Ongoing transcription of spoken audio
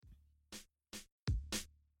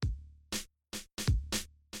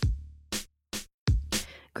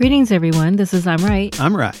Greetings, everyone. This is I'm Right.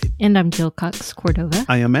 I'm right. And I'm Jill Cox Cordova.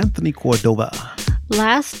 I am Anthony Cordova.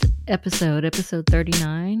 Last episode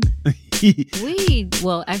 39, you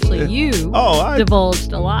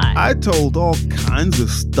divulged a lot. I told all kinds of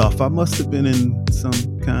stuff. I must have been in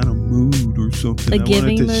some kind of mood or something. A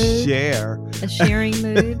giving wanted to mood? share. A sharing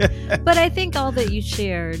mood. But I think all that you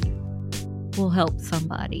shared will help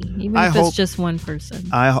somebody, even if it's just one person.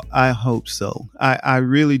 I hope so. I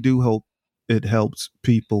really do hope it helps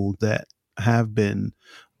people that have been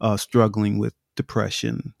struggling with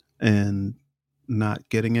depression and not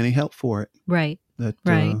getting any help for it. Right.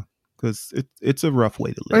 Right. Because it's a rough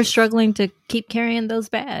way to live. Or struggling to keep carrying those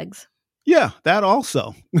bags. Yeah, that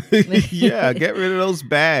also. Yeah, get rid of those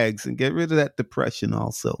bags and get rid of that depression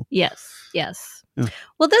also. Yes. Yeah.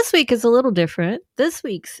 Well, this week is a little different. This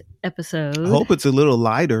week's episode. I hope it's a little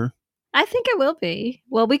lighter. I think it will be.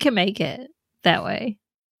 Well, we can make it that way.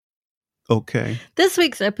 Okay. This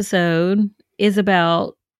week's episode is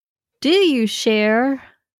about, do you share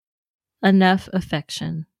enough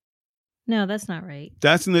affection? No, that's not right.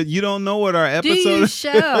 You don't know what our episode is. Do you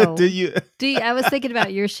show? Do you? I was thinking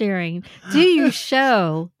about your sharing. Do you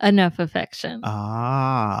show enough affection?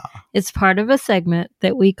 It's part of a segment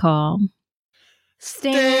that we call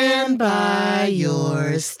Stand by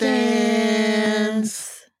Your Stance.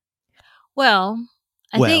 Well,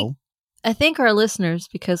 I think our listeners,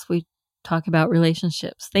 because we talk about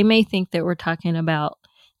relationships, they may think that we're talking about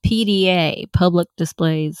PDA, public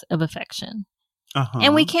displays of affection.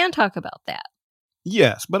 And we can talk about that.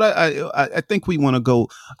 Yes, but I think we want to go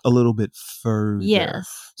a little bit further.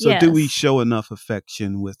 Yes. So do we show enough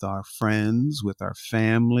affection with our friends, with our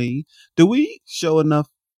family? Do we show enough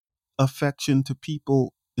affection to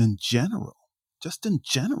people in general? Just in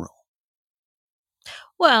general?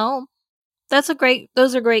 Well, those are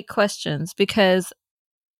great questions, because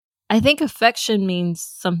I think affection means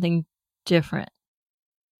something different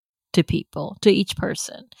to people, to each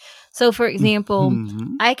person. So, for example,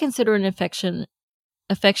 I consider an affectionate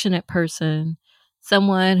person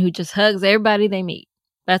someone who just hugs everybody they meet.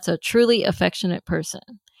 That's a truly affectionate person.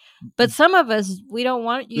 But some of us, we don't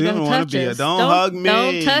want you to touch us. Don't hug me.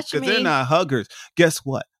 Don't touch me. Because they're not huggers. Guess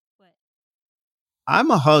what? I'm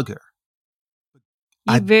a hugger.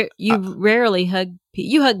 You rarely hug.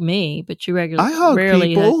 You hug me, but you rarely hug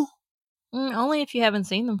people. Only if you haven't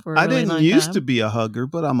seen them for a really long time. I didn't used to be a hugger,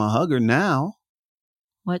 but I'm a hugger now.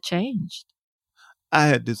 What changed? I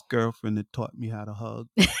had this girlfriend that taught me how to hug.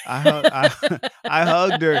 I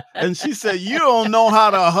hugged her, and she said, "You don't know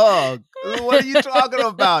how to hug. What are you talking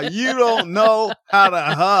about? You don't know how to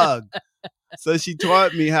hug." So she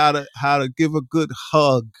taught me how to give a good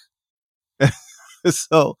hug.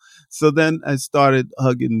 So then I started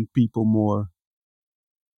hugging people more.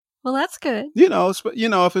 Well, that's good.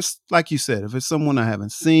 If it's like you said, if it's someone I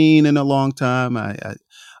haven't seen in a long time, and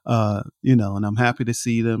I'm happy to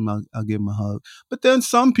see them, I'll give them a hug. But then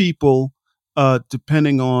some people,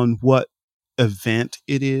 depending on what event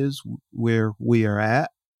it is where we are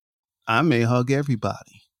at, I may hug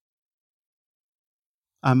everybody.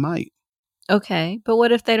 I might. Okay, but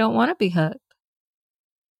what if they don't want to be hugged?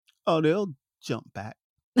 Oh, they'll jump back.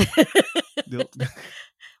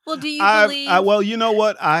 Well, do you believe? Well, you know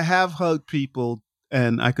what? I have hugged people,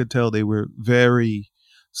 and I could tell they were very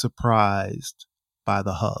surprised by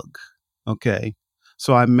the hug. Okay.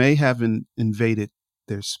 So I may have invaded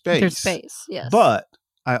their space. Yes. But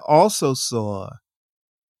I also saw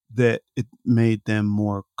that it made them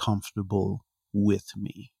more comfortable with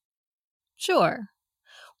me. Sure.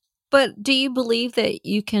 But do you believe that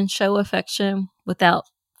you can show affection without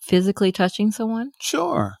physically touching someone?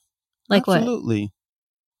 Sure. Like what? Absolutely.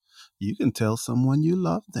 You can tell someone you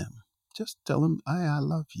love them. Just tell them, I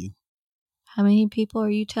love you. How many people are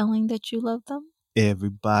you telling that you love them?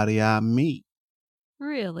 Everybody I meet.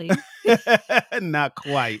 Really? Not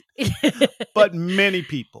quite. But many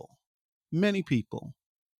people. Many people.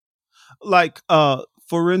 Like,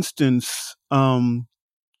 for instance, I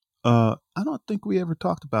don't think we ever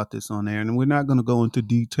talked about this on air, and we're not going to go into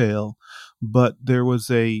detail, but there was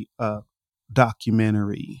a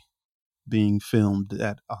documentary being filmed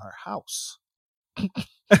at our house.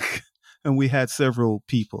 And we had several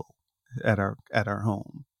people at our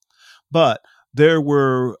home. But there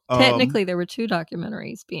were technically there were two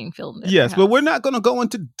documentaries being filmed. Yes, but we're not going to go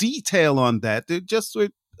into detail on that. They're just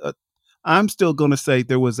I'm still going to say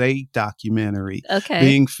there was a documentary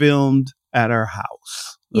being filmed at our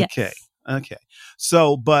house. Yes. Okay.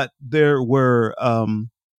 So, but there were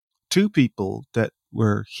two people that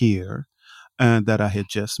were here and that I had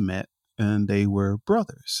just met, and they were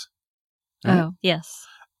brothers. Right? Oh, yes.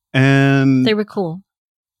 And they were cool.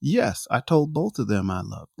 Yes, I told both of them I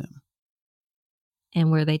loved them. And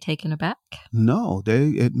were they taken aback? No,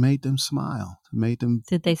 it made them smile. It made them.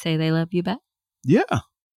 Did they say they love you back? Yeah.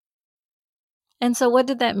 And so what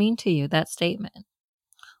did that mean to you, that statement?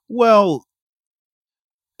 Well,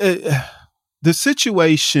 the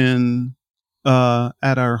situation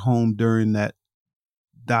at our home during that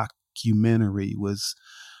documentary was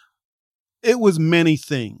many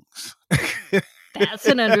things. That's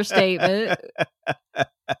an understatement.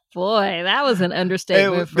 Boy, that was an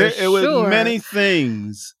understatement for sure. It was many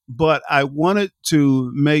things, but I wanted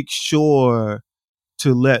to make sure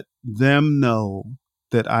to let them know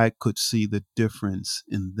that I could see the difference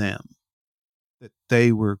in them, that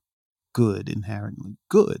they were good, inherently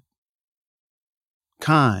good,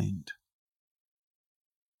 kind.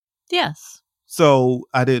 Yes. So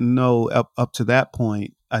I didn't know up to that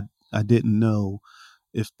point. I didn't know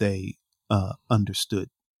if they understood.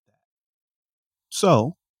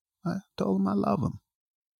 So I told them I love them.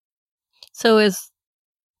 So is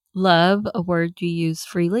love a word you use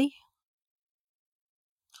freely?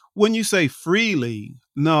 When you say freely,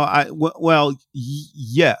 no,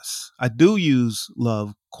 yes, I do use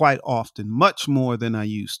love quite often, much more than I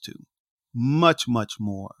used to, much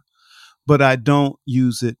more. But I don't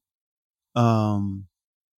use it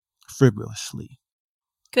frivolously.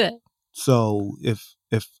 Good. So if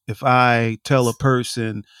I tell a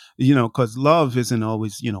person, because love isn't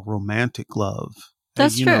always romantic love.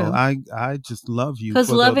 That's true. I just love you for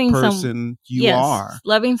loving the person you are.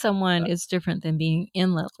 Loving someone is different than being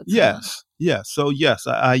in love with someone. Yes. So yes,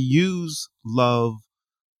 I use love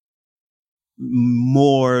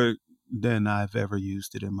more than I've ever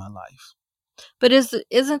used it in my life. But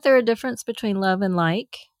isn't there a difference between love and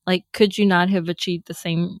like? Like, could you not have achieved the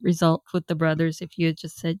same result with the brothers if you had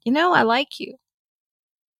just said, I like you?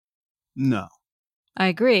 No. I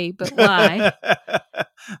agree, but why?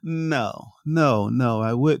 No,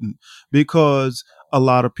 I wouldn't. Because a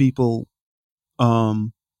lot of people,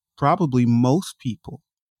 probably most people,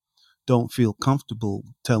 don't feel comfortable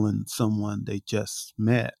telling someone they just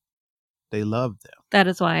met they love them. That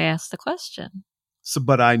is why I asked the question. So,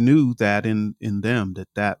 but I knew that in them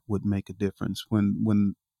that would make a difference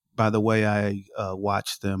when by the way I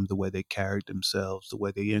watched them, the way they carried themselves, the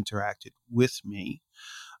way they interacted with me,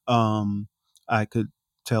 I could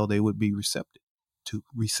tell they would be receptive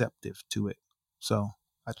to it. So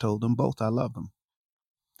I told them both I love them.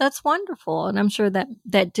 That's wonderful, and I'm sure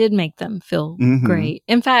that did make them feel great.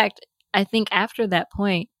 In fact, I think after that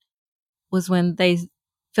point was when they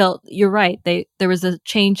felt, you're right, there was a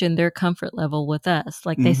change in their comfort level with us.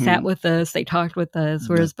 Like they sat with us, they talked with us,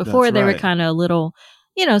 whereas before they were kind of a little,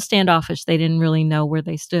 standoffish. They didn't really know where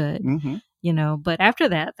they stood, but after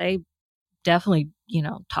that, they definitely,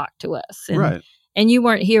 talked to us. And, and you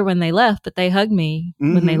weren't here when they left, but they hugged me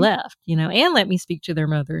when they left, and let me speak to their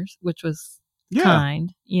mothers, which was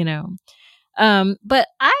kind, but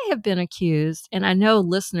I have been accused, and I know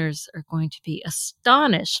listeners are going to be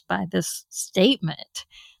astonished by this statement,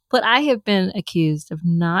 but I have been accused of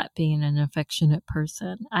not being an affectionate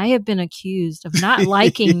person. I have been accused of not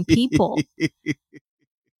liking people.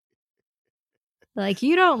 Like,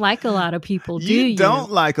 you don't like a lot of people, do you? You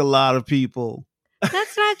don't like a lot of people.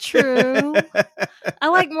 That's not true. I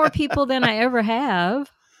like more people than I ever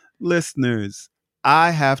have. Listeners,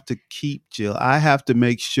 I have to keep Jill. I have to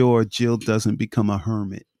make sure Jill doesn't become a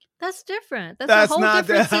hermit. That's different. That's a whole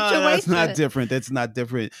different situation. That's not different. That's not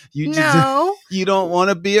different. You don't want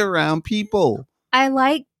to be around people. I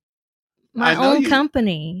like my own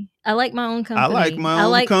company. I like my own company. I like my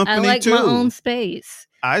own company too. I like my own space.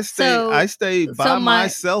 I stay by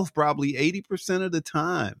myself probably 80% of the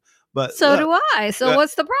time. But so do I. So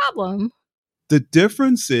what's the problem? The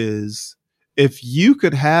difference is, if you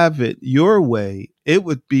could have it your way, it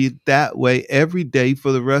would be that way every day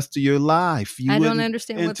for the rest of your life. I don't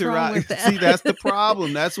understand what's wrong with that. See, that's the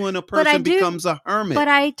problem. That's when a person becomes a hermit. But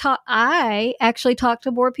I actually talk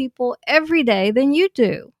to more people every day than you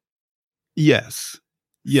do. Yes.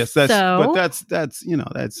 That's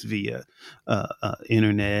that's via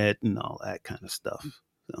internet and all that kind of stuff.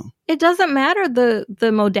 So it doesn't matter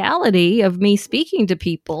the modality of me speaking to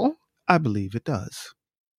people. I believe it does.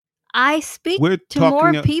 I speak to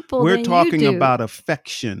more people than you do. We're talking about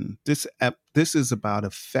affection. This is about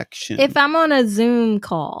affection. If I'm on a Zoom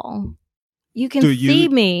call, you can see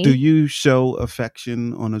me. Do you show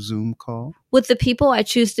affection on a Zoom call? With the people I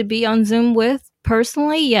choose to be on Zoom with,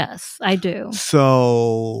 personally, yes, I do.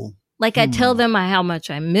 So, I tell them how much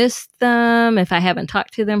I miss them if I haven't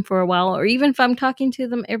talked to them for a while, or even if I'm talking to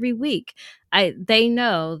them every week. They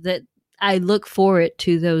know that I look forward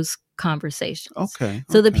to those conversations. Okay.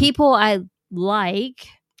 So the people I like,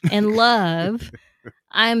 and love,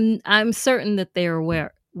 I'm certain that they are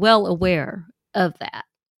well aware of that.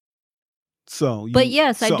 But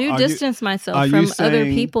yes, I do distance myself from other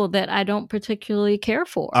people that I don't particularly care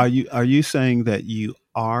for. Are you saying that you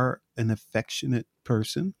are an affectionate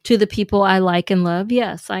person? To the people I like and love,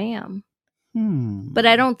 yes, I am. But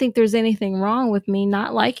I don't think there's anything wrong with me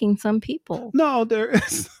not liking some people. No, there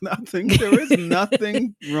is nothing. There is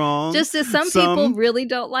nothing wrong. Just as some people really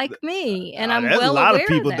don't like me, and I'm well aware of that. A lot of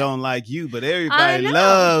people don't like you, but everybody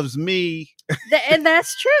loves me. And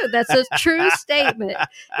that's true. That's a true statement.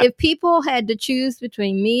 If people had to choose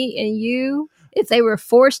between me and you, if they were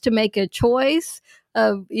forced to make a choice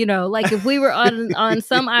of, like if we were on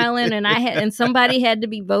some island and somebody had to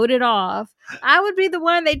be voted off, I would be the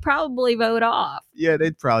one they'd probably vote off. Yeah,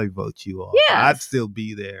 they'd probably vote you off. Yes. I'd still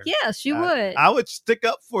be there. Yes, you would. I would stick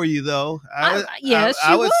up for you, though. Yes,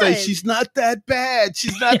 I would say she's not that bad.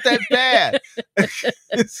 She's not that bad.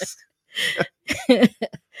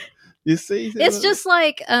 You see? It's just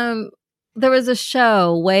like there was a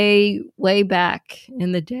show way back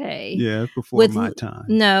in the day. Yeah, before my time.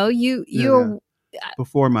 No, you're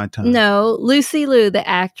before my time. No, Lucy Liu, the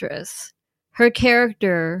actress, her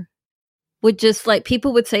character would just like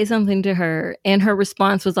people would say something to her, and her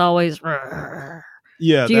response was always, "Rrr."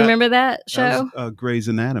 Yeah. Do you remember that show? That was, Grey's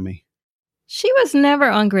Anatomy. She was never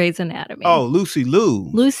on Grey's Anatomy. Oh, Lucy Liu.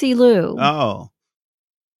 Lucy Liu. Oh.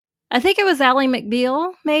 I think it was Ally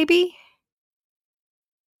McBeal, maybe.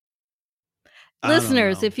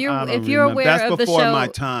 Listeners, if you're aware That's of the show, before my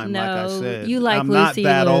time. No, like I said, you like I'm Lucy not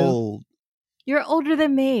that Liu. old. You're older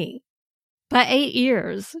than me by 8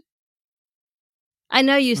 years. I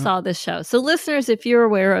know you saw this show. So listeners, if you're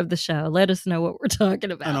aware of the show, let us know what we're talking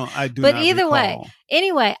about. I do but not either recall. way,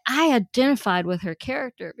 anyway, I identified with her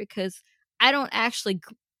character because I don't actually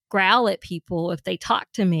growl at people if they talk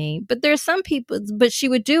to me. But there's some people, but she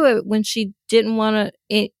would do it when she didn't want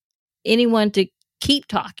anyone to keep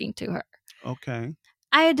talking to her. Okay.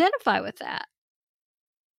 I identify with that.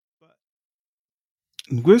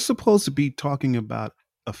 We're supposed to be talking about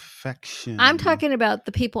affection. I'm talking about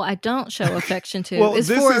the people I don't show affection to. Well, that's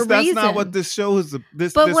not what this show is.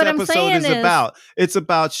 This episode is about. It's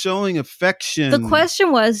about showing affection. The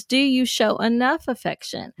question was, do you show enough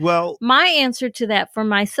affection? Well, my answer to that for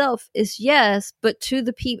myself is yes, but to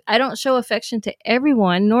the people, I don't show affection to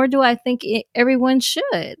everyone, nor do I think everyone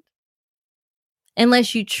should.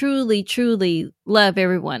 Unless you truly, truly love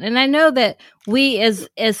everyone. And I know that we as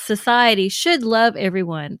society should love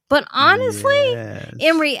everyone. But honestly,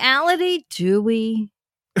 in reality, do we?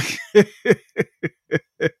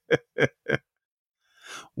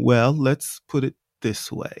 Well, let's put it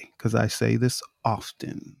this way, because I say this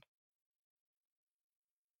often.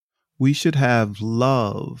 We should have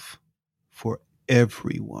love for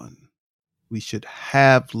everyone. We should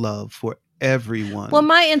have love for everyone. Well,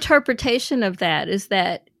 my interpretation of that is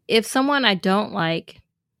that if someone I don't like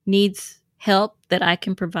needs help that I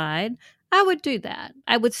can provide, I would do that.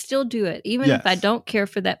 I would still do it, even if I don't care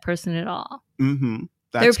for that person at all. Mm-hmm.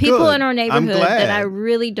 There are people in our neighborhood that I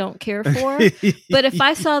really don't care for. But if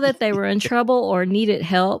I saw that they were in trouble or needed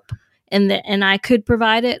help and I could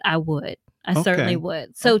provide it, I would. I certainly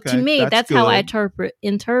would. So to me, that's how I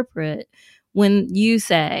interpret when you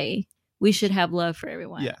say we should have love for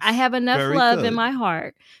everyone. Yes, I have enough love in my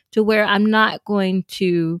heart to where I'm not going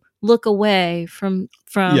to look away from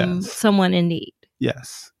someone in need.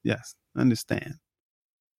 Yes. Understand.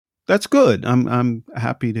 That's good. I'm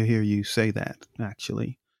happy to hear you say that,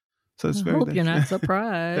 actually. So it's I hope you're not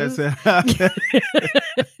surprised.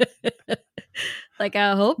 Like,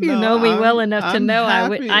 I hope you know me well enough to know I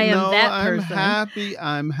am that person.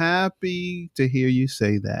 I'm happy to hear you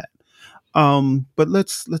say that. But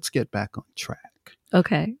let's get back on track.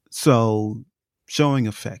 Okay. So, showing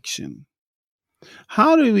affection.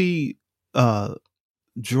 How do we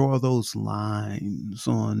draw those lines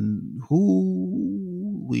on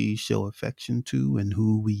who we show affection to and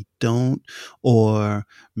who we don't? Or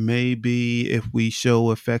maybe if we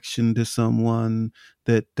show affection to someone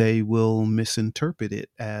that they will misinterpret it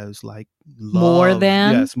as like love. More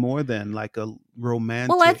than? Yes, more than like a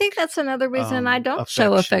romantic. Well, I think that's another reason I don't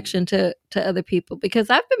show affection to other people, because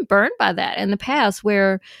I've been burned by that in the past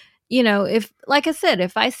where, if, like I said,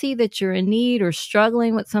 if I see that you're in need or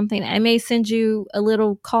struggling with something, I may send you a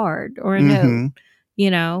little card or a note,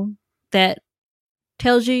 that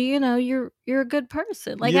tells you, you're a good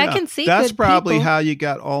person. Like, I can see that's good probably people. How you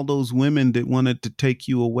got all those women that wanted to take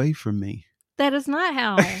you away from me. That is not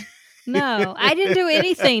how. No, I didn't do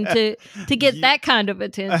anything to get that kind of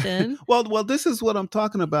attention. Well, this is what I'm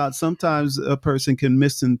talking about. Sometimes a person can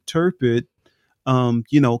misinterpret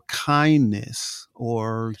kindness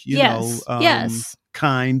or, Yes. Yes.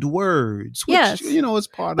 kind words, which, Yes. is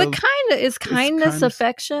part But of kind of is it's kindness kindness.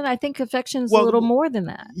 affection? I think affection is a little Well, more than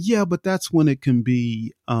that. yeah, but that's when it can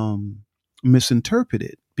be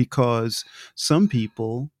misinterpreted because some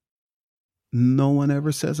people, no one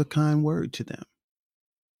ever says a kind word to them.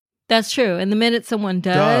 That's true. And the minute someone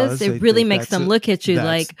does, They it really think makes them look at you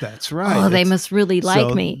like, that's right. oh, they must really like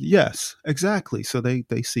So me. yes, exactly. So they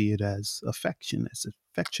see it as affection, as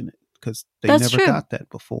affectionate because they That's never true. got that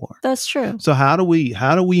before. That's true. So how do we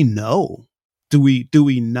know? Do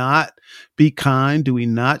we not be kind? Do we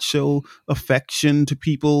not show affection to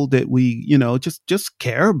people that we, just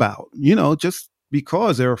care about? Just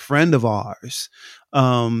because they're a friend of ours.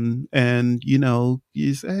 And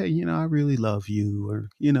you say, hey, I really love you, or,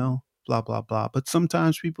 blah blah blah. But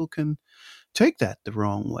sometimes people can take that the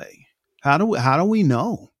wrong way. How do we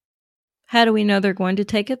know? How do we know they're going to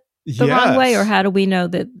take it the wrong way, or Yes. how do we know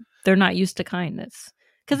that they're not used to kindness?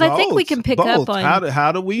 Because I think we can pick up Both. How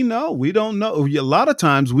on. do we know? We don't know. A lot of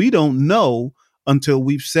times we don't know until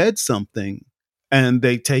we've said something and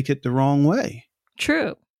they take it the wrong way.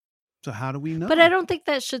 True. So how do we know? But I don't think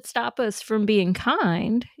that should stop us from being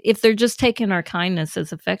kind. If they're just taking our kindness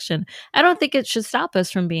as affection, I don't think it should stop us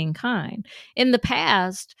from being kind. In the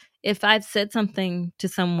past, if I've said something to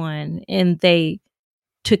someone and they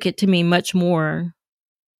took it to me much more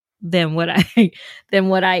than what I than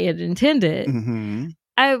what I had intended, Mm-hmm.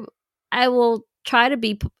 I will try to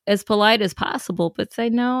be as polite as possible, but say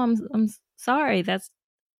no. I'm sorry.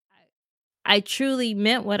 I truly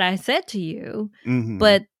meant what I said to you, Mm-hmm.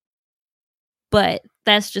 but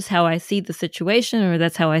that's just how I see the situation, or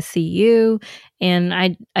that's how I see you, and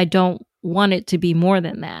I don't want it to be more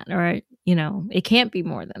than that, or it can't be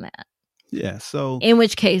more than that. Yeah. In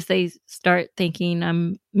which case they start thinking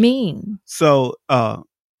I'm mean. So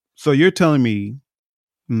you're telling me,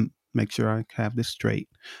 make sure I have this straight,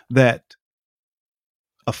 that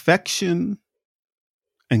affection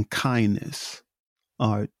and kindness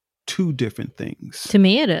are two different things. To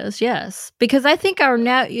me, it is, yes, because I think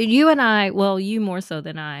you and I, well, you more so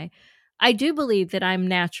than I do believe that I'm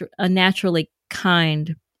a naturally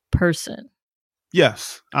kind person.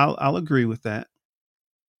 Yes, I'll agree with that.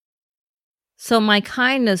 So my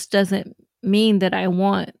kindness doesn't mean that I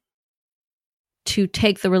want to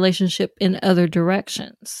take the relationship in other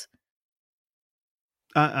directions.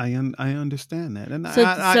 I understand that, and So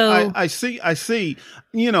I see.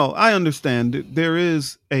 I understand there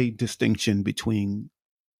is a distinction between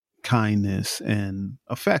kindness and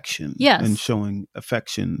affection, and yes, showing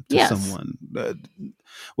affection to yes, someone,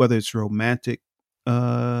 whether it's romantic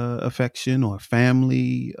affection or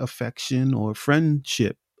family affection or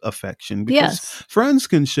friendship affection, because yes, friends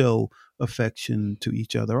can show affection to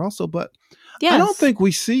each other also, but I don't yes. think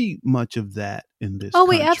we see much of that in this Oh,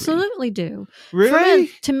 we country. absolutely do.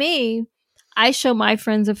 Really? To me, I show my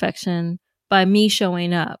friends affection by me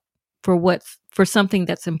showing up for something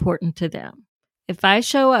that's important to them. If I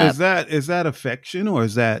show up, Is that affection, or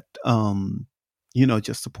is that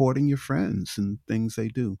just supporting your friends and things they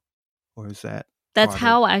do, or is that that's part of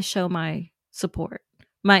how I show my support.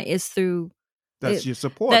 Is through that's it, your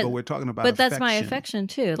support? that But we're talking about but that's affection. my affection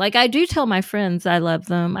too. Like, I do tell my friends I love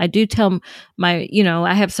them. I do tell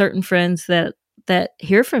I have certain friends that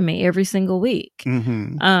hear from me every single week.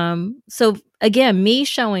 Mm-hmm. So again, me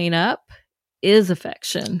showing up is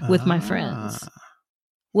affection with my friends. Ah.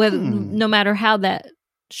 Whether no matter how that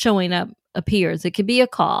showing up appears. It could be a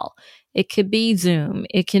call, it could be Zoom,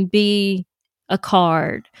 it can be a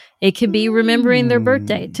card, it could be remembering their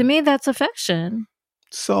birthday. To me, that's affection.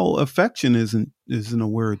 So affection isn't a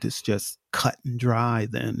word that's just cut and dry.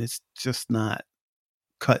 Then it's just not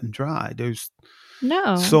cut and dry. There's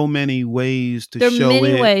No, so many ways to there are show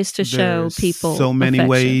many it. ways to show There's people so many affection.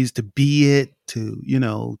 ways to be it, to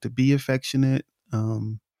be affectionate.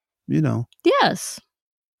 Yes.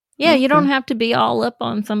 Yeah, you don't Okay. have to be all up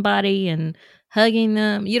on somebody and hugging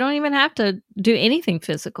them. You don't even have to do anything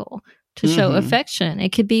physical to show affection. It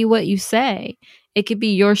could be what you say. It could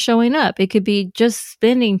be your showing up. It could be just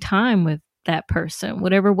spending time with that person,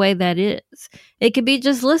 whatever way that is. It could be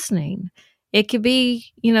just listening. It could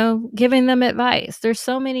be, giving them advice. There's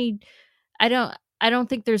so many. I don't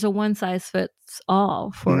think there's a one size fits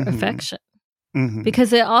all for affection,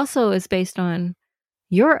 because it also is based on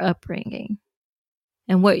your upbringing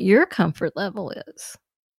and what your comfort level is.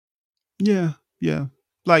 Yeah, yeah.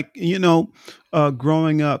 Like,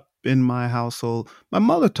 growing up in my household, my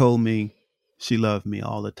mother told me she loved me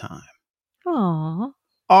all the time. Aw.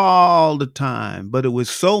 All the time. But it was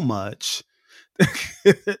so much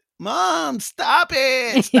Mom, stop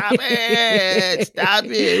it. Stop it. Stop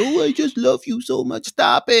it. Oh, I just love you so much.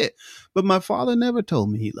 Stop it. But my father never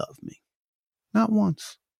told me he loved me. Not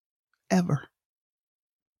once. Ever.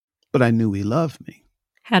 But I knew he loved me.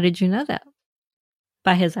 How did you know that?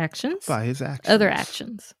 By his actions? By his actions. Other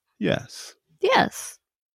actions. Yes. Yes.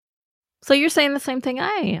 So you're saying the same thing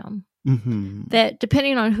I am. Mm-hmm. That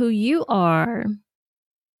depending on who you are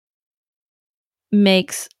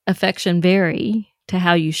makes affection vary to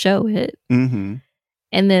how you show it. Mm-hmm.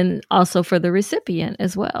 And then also for the recipient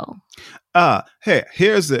as well. Hey,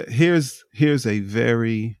 here's a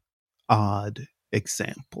very odd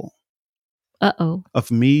example. Uh-oh.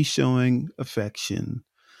 Of me showing affection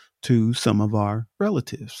to some of our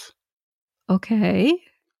relatives. Okay.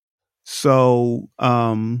 So,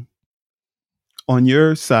 on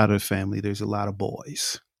your side of the family, there's a lot of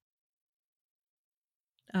boys.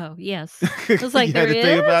 Oh, yes. I was like, you there had to is?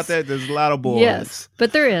 think about that. There's a lot of boys. Yes,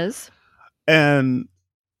 but there is. And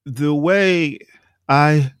the way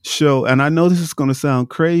I show, and I know this is going to sound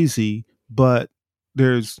crazy, but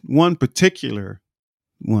there's one particular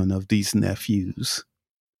one of these nephews.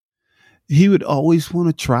 He would always want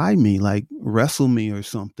to try me, like wrestle me or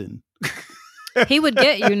something. He would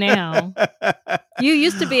get you now. You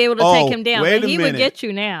used to be able to take him down, but he would get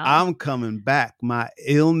you now. I'm coming back. My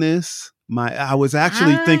illness, I was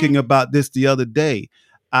actually thinking about this the other day.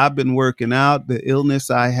 I've been working out. The illness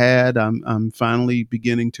I had, I'm finally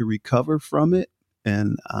beginning to recover from it,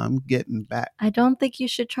 and I'm getting back. I don't think you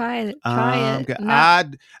should try it.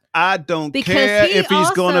 I don't care if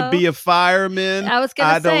he's going to be a fireman. I was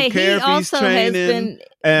going to say, don't care if he's training,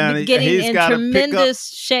 and getting in tremendous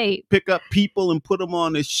shape. Pick up people and put them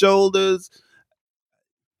on his shoulders.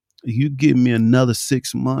 You give me another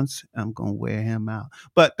 6 months, I'm going to wear him out.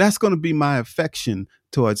 But that's going to be my affection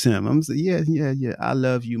towards him. I'm saying, yeah. I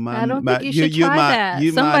love you. I don't think you should try that.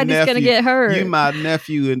 Somebody's going to get hurt. You my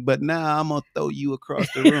nephew, but now I'm going to throw you across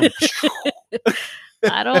the room.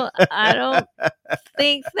 I don't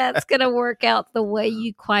think that's going to work out the way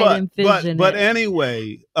you quite envision it. But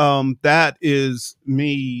anyway, that is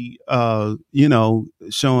me,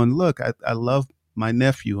 showing, look, I love my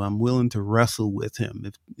nephew. I'm willing to wrestle with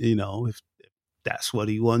him if that's what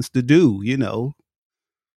he wants to do.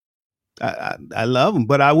 I love him,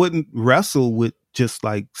 but I wouldn't wrestle with just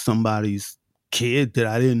like somebody's kid that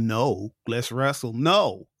I didn't know. Let's wrestle.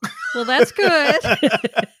 No. Well, that's good.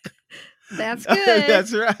 That's good.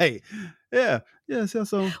 That's right. Yeah.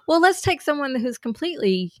 So. Well, let's take someone who's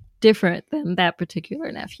completely different than that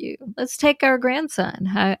particular nephew. Let's take our grandson.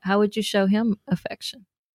 How would you show him affection?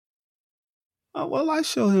 Well, I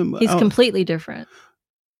show him. He's completely different.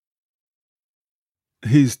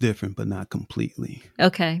 He's different, but not completely.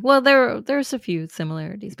 Okay. Well, there's a few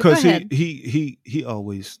similarities. Because he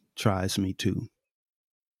always tries me to.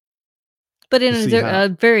 But in a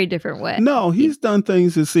very different way. No, he's done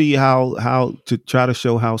things to see how to try to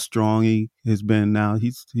show how strong he has been. Now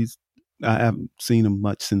I haven't seen him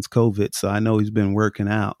much since COVID, so I know he's been working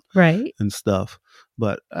out, right, and stuff.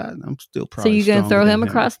 But I'm still probably. So you're going to throw him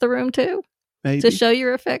across the room too, maybe, to show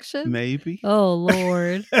your affection? Maybe. Oh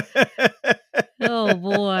Lord. Oh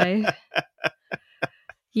boy.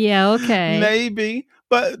 Yeah. Okay. Maybe,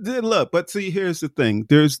 but look. But see, here's the thing.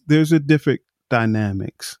 There's a different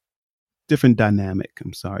dynamic.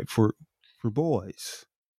 I'm sorry, for boys.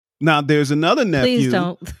 Now there's another nephew. Please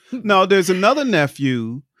don't. No, there's another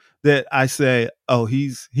nephew that I say, oh,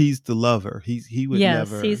 he's the lover. He would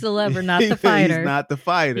never. Yes, he's the lover, not the fighter. He's not the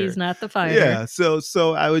fighter. He's not the fighter. Yeah.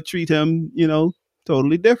 So I would treat him,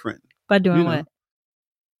 totally different. By doing what?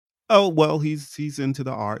 Oh well, he's into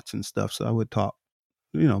the arts and stuff. So I would talk,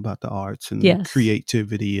 about the arts and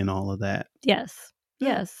creativity and all of that. Yes.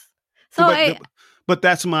 Yes. So but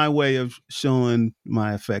that's my way of showing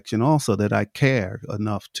my affection also, that I care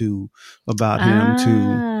enough about him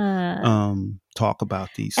to talk about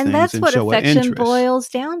these things. And that's what show affection boils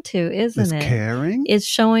down to, isn't it? Caring? It's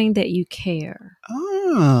showing that you care.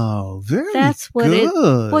 Oh, very That's what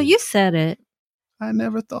good. Well, you said it. I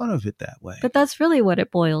never thought of it that way. But that's really what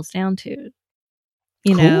it boils down to.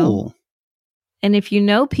 You know? And if you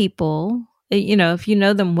know people, if you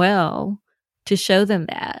know them well, to show them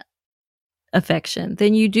that affection,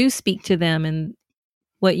 then you do speak to them and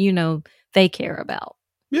what they care about.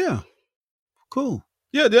 Yeah. Cool.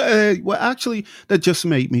 Yeah. Well, actually, that just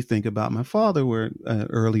made me think about my father, where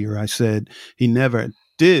earlier I said he never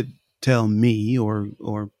did tell me or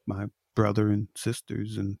my brother and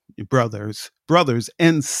sisters and brothers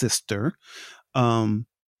and sister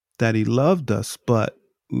that he loved us. But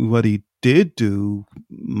what he did do,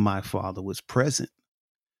 my father was present.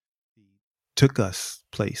 took us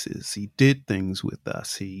places. He did things with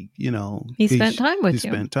us. He spent time with he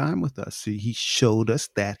you. spent time with us. He showed us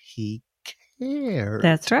that he cared.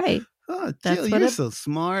 That's right. Oh, That's Jill, what you're so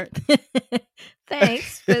smart.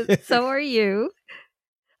 Thanks, but so are you.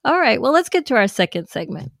 All right, well, let's get to our second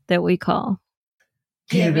segment that we call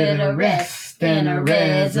Give it a rest and a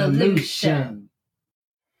resolution.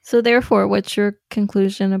 So therefore, what's your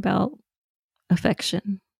conclusion about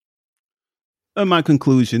affection? My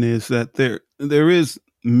conclusion is that there is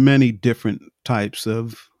many different types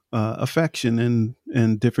of affection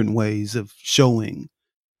and different ways of showing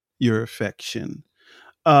your affection.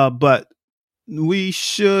 But we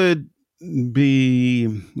should pay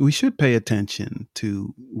attention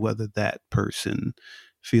to whether that person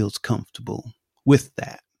feels comfortable with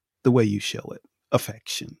that, the way you show it,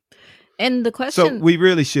 affection. And the question... So we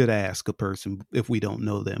really should ask a person if we don't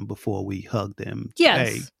know them before we hug them.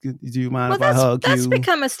 Yes. Hey, do you mind if I hug that's you? That's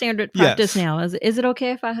become a standard practice now. Is it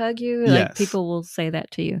okay if I hug you? Yes. Like, people will say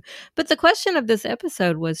that to you. But the question of this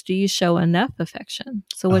episode was, do you show enough affection?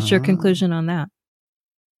 So what's your conclusion on that?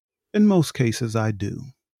 In most cases, I do.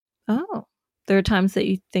 Oh, there are times that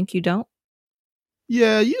you think you don't?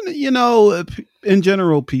 Yeah, in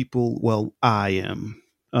general, I am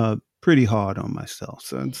pretty hard on myself.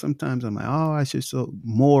 So sometimes I'm like, I should show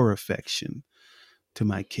more affection to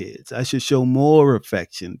my kids. I should show more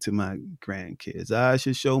affection to my grandkids. I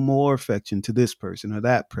should show more affection to this person or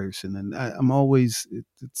that person. And I'm always,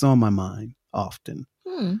 it's on my mind often.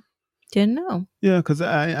 Didn't know. Yeah, because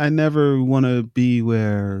I never want to be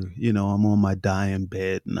where, I'm on my dying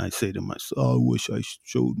bed and I say to myself, I wish I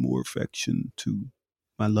showed more affection to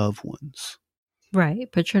my loved ones. Right.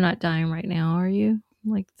 But you're not dying right now, are you?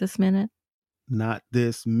 Like this minute? Not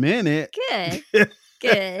this minute.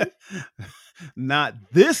 Good. Not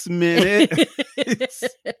this minute,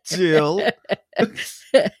 Jill.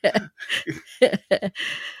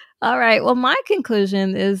 All right. Well, my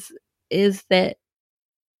conclusion is that,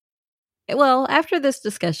 well, after this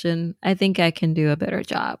discussion, I think I can do a better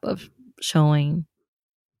job of showing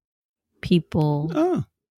people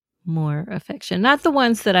more affection. Not the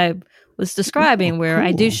ones that I was describing where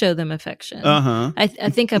I do show them affection. I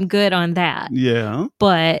think I'm good on that. Yeah.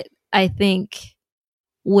 But I think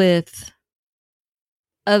with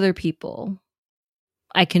other people,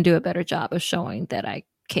 I can do a better job of showing that I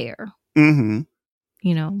care. Cool.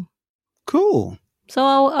 So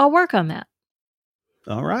I'll work on that.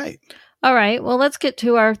 All right. Well, let's get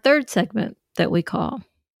to our third segment that we call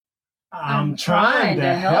I'm trying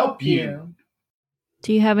to help you.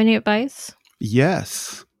 Do you have any advice?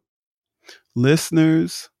 Yes.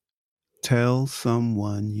 Listeners, tell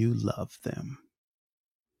someone you love them.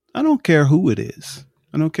 I don't care who it is.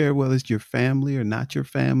 I don't care whether it's your family or not your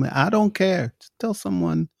family. I don't care. Just tell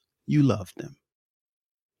someone you love them.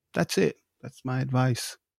 That's it. That's my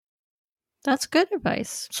advice. That's good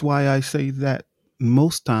advice. That's why I say that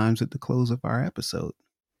most times at the close of our episode.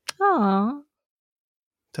 Aw.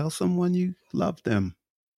 Tell someone you love them.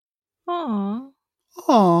 Aw.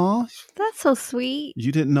 Aw. That's so sweet.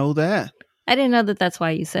 You didn't know that? I didn't know that that's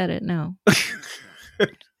why you said it, no.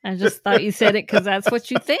 I just thought you said it because that's what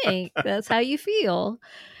you think. That's how you feel.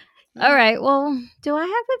 All right. Well, do I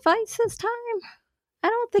have advice this time? I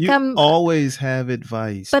don't think you always have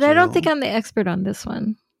advice. But Jill. I don't think I'm the expert on this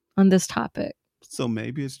one, on this topic. So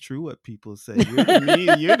maybe it's true what people say.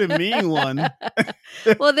 You're the mean one.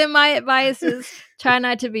 Well, then my advice is try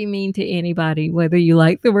not to be mean to anybody, whether you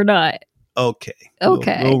like them or not. Okay.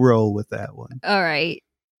 We'll roll with that one. All right.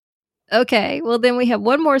 Okay. Well, then we have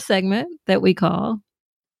one more segment that we call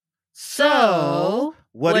So,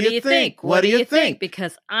 what do you think? What do you think?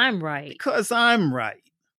 Because I'm right. Because I'm right.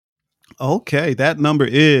 Okay, that number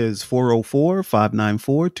is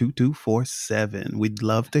 404-594-2247. We'd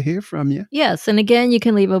love to hear from you. Yes, and again, you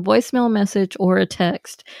can leave a voicemail message or a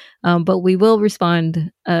text, but we will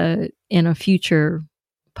respond in a future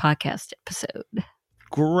podcast episode.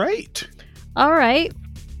 Great. All right.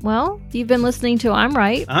 Well, you've been listening to I'm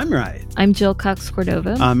Right. I'm Right. I'm Jill Cox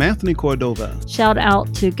Cordova. I'm Anthony Cordova. Shout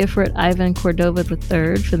out to Gifford Ivan Cordova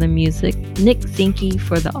III for the music, Nick Zinke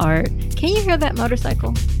for the art. Can you hear that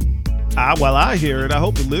motorcycle? Well, I hear it. I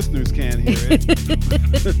hope the listeners can hear it.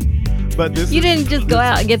 But you didn't just go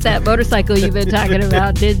out and get that motorcycle you've been talking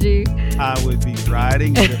about, did you? I would be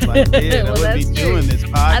riding it if I did. Well, I would be doing this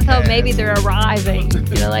podcast. I thought maybe they're arriving.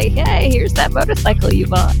 Like, hey, here's that motorcycle you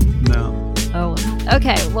bought. No. Oh,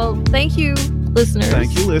 okay. Well, thank you, listeners.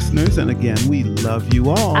 Thank you, listeners. And again, we love you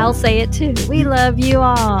all. I'll say it too. We love you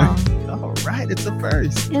all. All right. It's a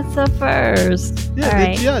first. It's a first. Yeah, all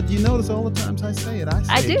right. Yeah. You notice all the times I say it. I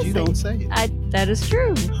say it. You don't say it. That is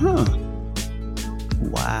true. Huh.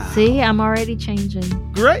 Wow. See, I'm already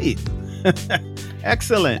changing. Great.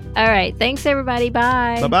 Excellent. All right. Thanks, everybody.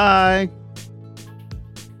 Bye. Bye-bye.